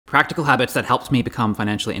Practical habits that helped me become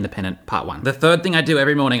financially independent, part 1. The third thing I do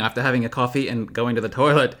every morning after having a coffee and going to the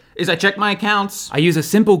toilet is I check my accounts. I use a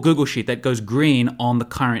simple Google sheet that goes green on the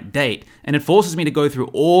current date, and it forces me to go through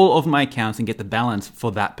all of my accounts and get the balance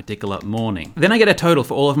for that particular morning. Then I get a total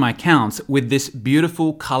for all of my accounts with this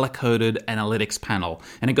beautiful color-coded analytics panel,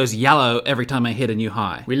 and it goes yellow every time I hit a new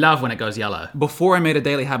high. We love when it goes yellow. Before I made a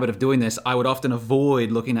daily habit of doing this, I would often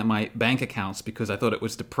avoid looking at my bank accounts because I thought it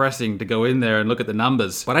was depressing to go in there and look at the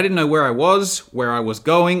numbers. But I didn't know where I was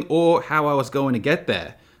going, or how I was going to get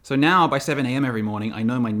there. So now by 7 a.m. every morning, I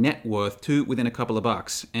know my net worth to within a couple of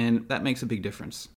bucks, and that makes a big difference.